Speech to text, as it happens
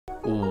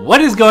What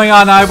is going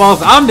on,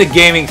 eyeballs? I'm the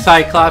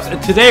GamingCyclops,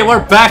 and today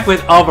we're back with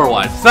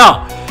Overwatch.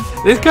 So,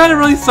 this kind of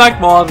really sucked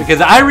balls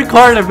because I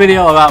recorded a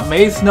video about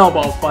May's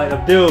Snowball fight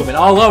of Doom and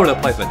all over the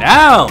place, but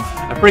now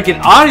the freaking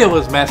audio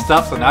was messed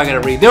up, so now I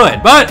gotta redo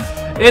it. But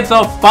it's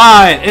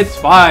fine. It's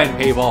fine,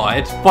 people.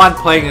 It's fun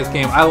playing this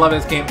game. I love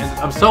this game, and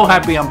I'm so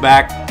happy I'm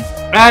back.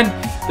 And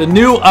the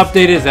new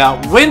update is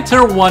out.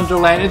 Winter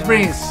Wonderland is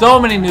bringing so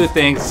many new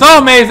things. So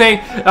amazing.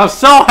 I'm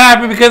so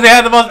happy because they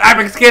had the most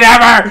epic skin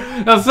ever.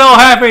 I'm so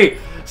happy.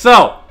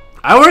 So,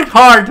 I worked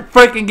hard to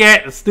freaking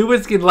get a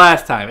stupid skin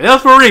last time. It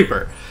was for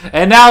Reaper.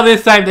 And now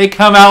this time they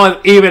come out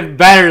with even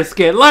better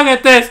skin. Look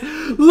at this.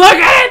 Look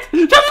at it. Just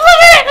look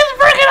at it. It's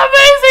freaking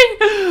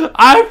amazing.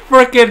 I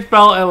freaking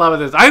fell in love with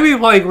this. I'm going to be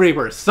playing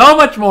Reaper so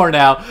much more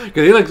now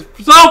because he looks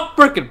so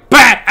freaking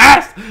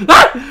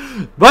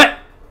badass. But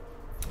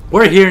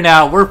we're here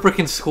now. We're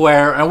freaking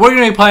square. And we're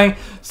going to be playing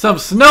some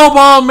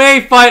Snowball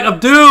May Fight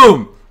of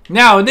Doom.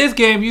 Now, in this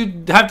game,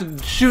 you have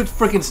to shoot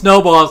freaking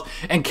snowballs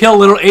and kill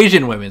little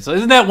Asian women. So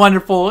isn't that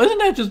wonderful? Isn't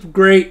that just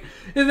great?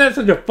 Isn't that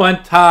such a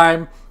fun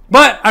time?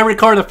 But I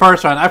recorded the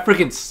first round. I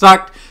freaking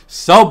sucked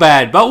so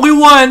bad. But we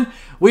won.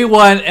 We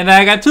won. And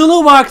I got 2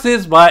 loot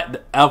boxes.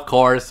 But, of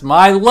course,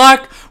 my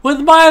luck.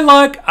 With my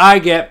luck, I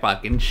get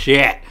fucking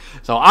shit.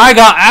 So I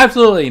got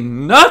absolutely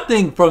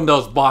nothing from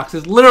those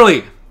boxes.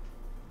 Literally.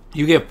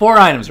 You get 4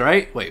 items,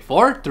 right? Wait,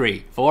 4?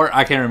 3? 4?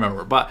 I can't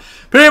remember. But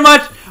pretty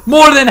much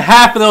more than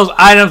half of those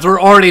items were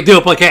already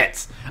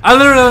duplicates. I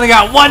literally only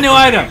got 1 new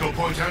item.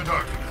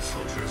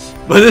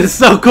 But it's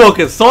so cool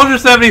because Soldier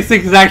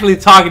 76 is actually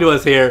talking to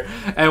us here.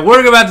 And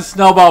we're about to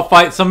snowball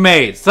fight some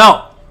maids.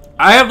 So,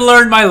 I have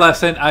learned my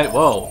lesson.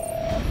 Whoa.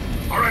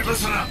 Alright,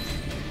 listen up.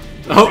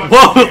 Oh,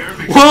 whoa.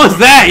 What was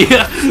that?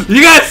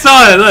 You guys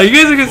saw it. Look,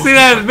 you guys can see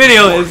that in the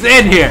video. It's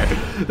in here.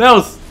 That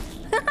was...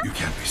 You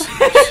can't be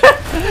serious.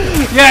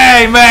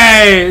 Yay,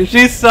 May!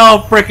 She's so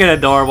freaking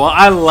adorable.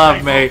 I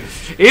love May.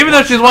 Even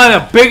though she's one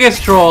of the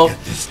biggest trolls.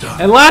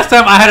 And last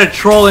time I had a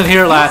troll in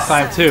here last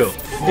time too.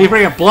 He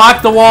freaking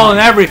blocked the wall and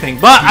everything.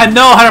 But I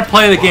know how to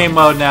play the game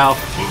mode now.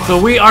 So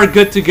we are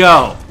good to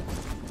go.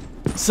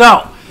 So,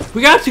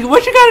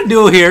 what you gotta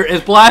do here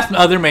is blast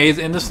other Mays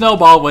in the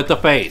snowball with the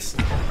face.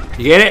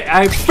 You get it?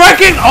 I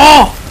freaking...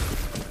 Oh!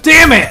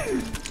 Damn it!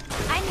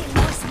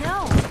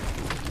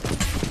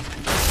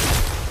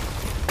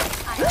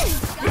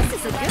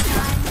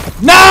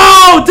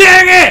 No!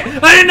 Dang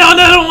it! I didn't know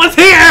another one was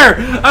here!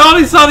 I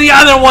only saw the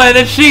other one and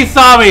then she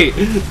saw me!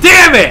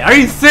 Damn it! Are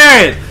you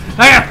serious?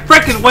 I got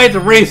freaking wait to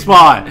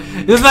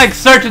respawn! This is like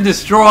search and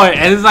destroy,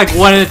 and this is like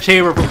one in the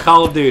chamber from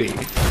Call of Duty.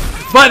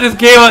 But this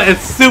game is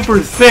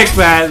super sick,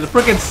 man. The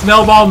freaking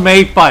Snowball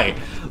May fight.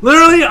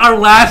 Literally, our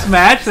last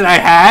match that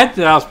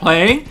I was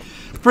playing,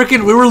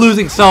 freaking we were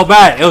losing so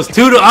bad. It was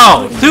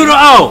 2-0.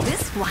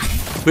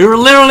 2-0! We were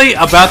literally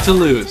about to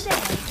lose.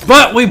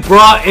 But we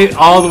brought it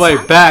all the way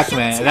back,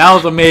 man. That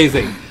was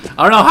amazing.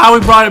 I don't know how we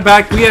brought it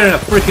back. We had a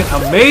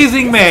freaking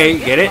amazing May.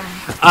 Get it?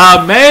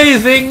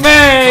 Amazing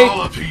May!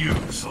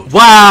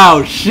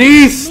 Wow,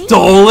 she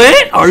stole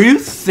it? Are you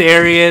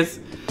serious?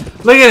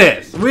 Look at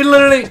this. We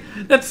literally...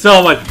 That's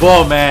so much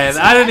bull, man.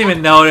 I didn't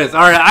even notice.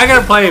 Alright, I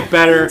gotta play it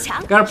better.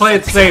 Gotta play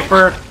it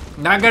safer.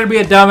 Not gonna be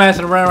a dumbass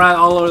and run around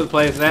all over the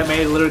place. That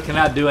May literally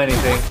cannot do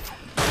anything.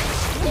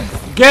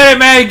 Get it,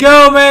 May!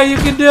 Go, May! You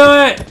can do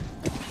it!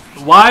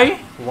 Why?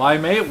 Why,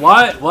 mate?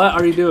 What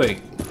are you doing?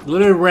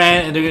 Literally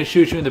ran and they're gonna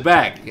shoot you in the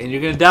back and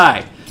you're gonna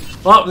die.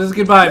 Well, this is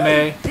goodbye,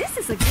 May.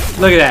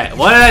 Look at that.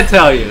 What did I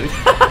tell you?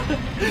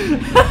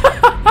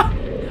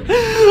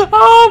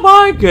 Oh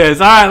my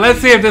goodness. Alright, let's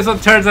see if this one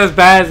turns as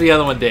bad as the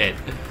other one did.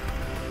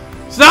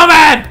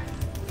 Snowman!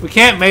 We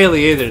can't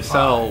melee either,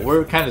 so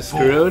we're kind of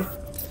screwed.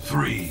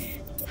 3,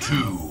 2,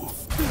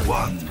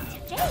 1.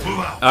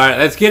 Alright,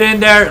 let's get in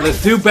there.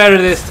 Let's do better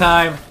this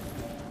time.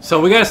 So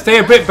we gotta stay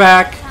a bit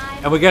back.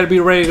 And we gotta be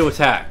ready to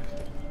attack.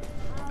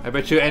 I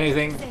bet you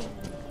anything.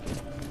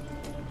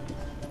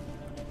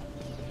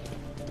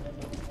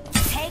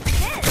 Take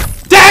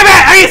this. Damn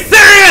it! Are you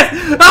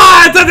serious?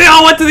 Ah, I thought they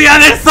all went to the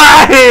other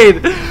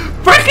side!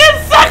 Freaking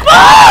suck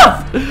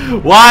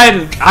balls!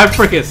 Why? I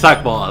freaking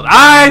suck balls.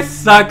 I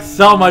suck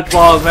so much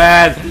balls,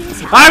 man.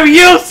 I'm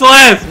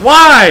useless!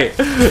 Why?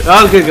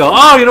 I was gonna go,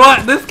 oh, you know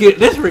what? This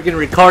freaking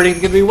recording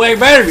is gonna be way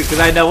better because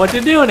I know what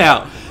to do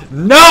now.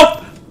 Nope!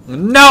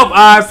 Nope,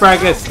 I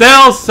freaking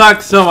still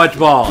suck so much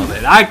balls,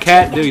 and I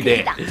can't do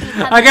that.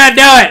 I can't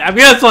do it. I'm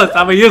useless.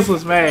 I'm a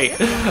useless mate.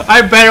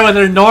 I'm better with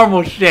their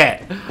normal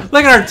shit.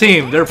 Look at our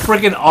team. They're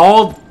freaking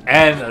all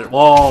and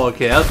whoa.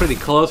 Okay, that was pretty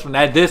close from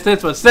that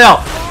distance, but still,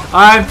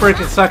 I'm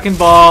freaking sucking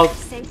balls.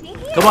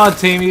 Come on,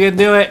 team. You can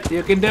do it.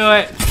 You can do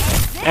it.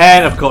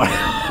 And of course,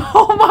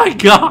 oh my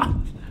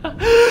god,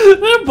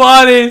 their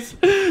bodies.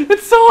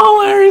 It's so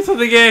hilarious when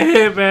they get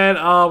hit, man.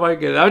 Oh my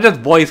goodness, I'm just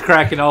voice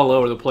cracking all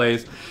over the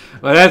place.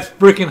 Well, that's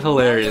freaking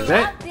hilarious.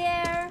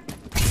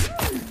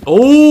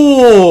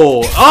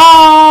 Oh!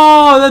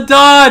 Oh! The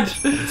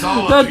dodge!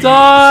 The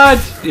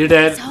dodge! You're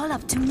dead. It's all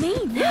up to me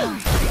now.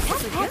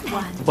 That's a good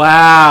one.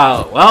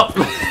 Wow. Well,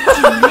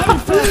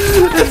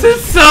 This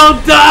is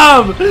so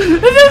dumb.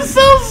 This is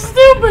so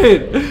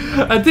stupid.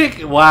 I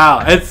think, wow.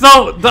 And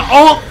so the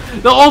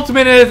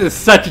ultimate is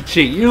such a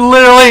cheat. You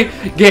literally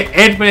get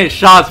infinite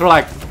shots for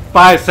like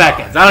 5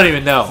 seconds. I don't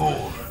even know.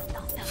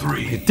 4,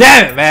 3.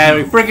 Damn it, man.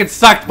 We freaking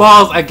sucked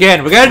balls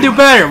again. We gotta do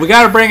better. We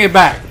gotta bring it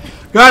back.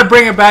 Gotta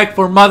bring it back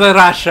for Mother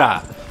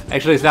Russia.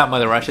 Actually, it's not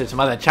Mother Russia. It's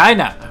Mother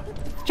China.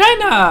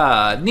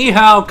 China. Ni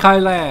hao,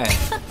 Kailan.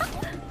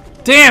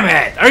 Damn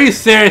it. Are you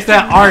serious?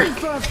 That arc.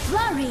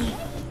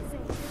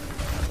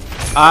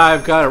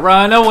 I've gotta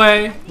run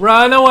away.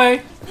 Run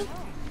away.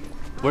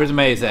 Where's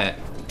Maze at?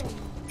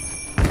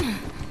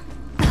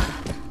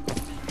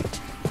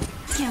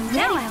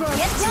 Now I'll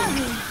get to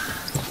me.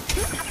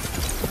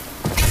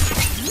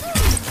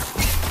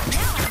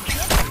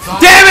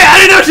 Damn it! I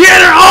didn't know she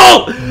had her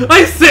ult!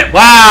 I said,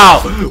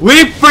 wow!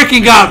 We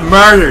freaking got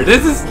murdered.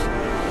 This is...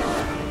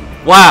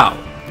 Wow.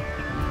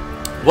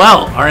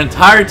 Well, our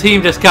entire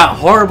team just got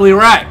horribly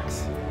wrecked.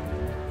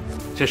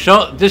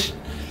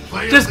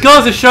 Just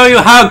goes to show you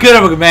how good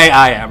of a Mei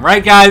I am,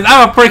 right guys?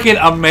 I'm a freaking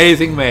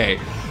amazing Mei.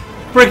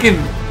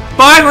 Freaking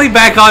finally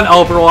back on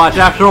Overwatch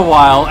after a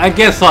while, and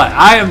guess what?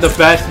 I am the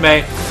best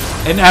Mei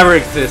in ever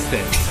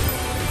existence.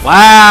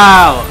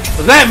 Wow!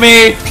 Was that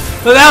me?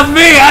 Well, that was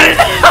me!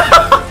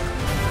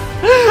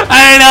 I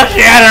didn't know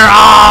she had her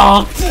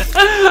ult!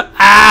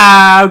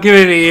 Ah, I'm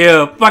giving it to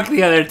you. Fuck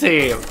the other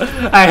team.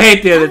 I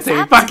hate the other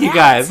team. Fuck you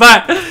guys.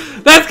 But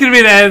that's gonna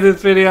be the end of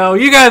this video.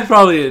 You guys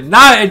probably did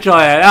not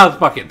enjoy it. That was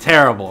fucking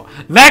terrible.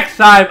 Next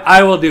time,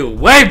 I will do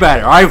way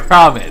better. I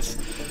promise.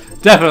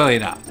 Definitely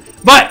not.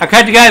 But I'll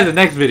catch you guys in the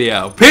next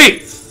video.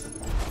 Peace!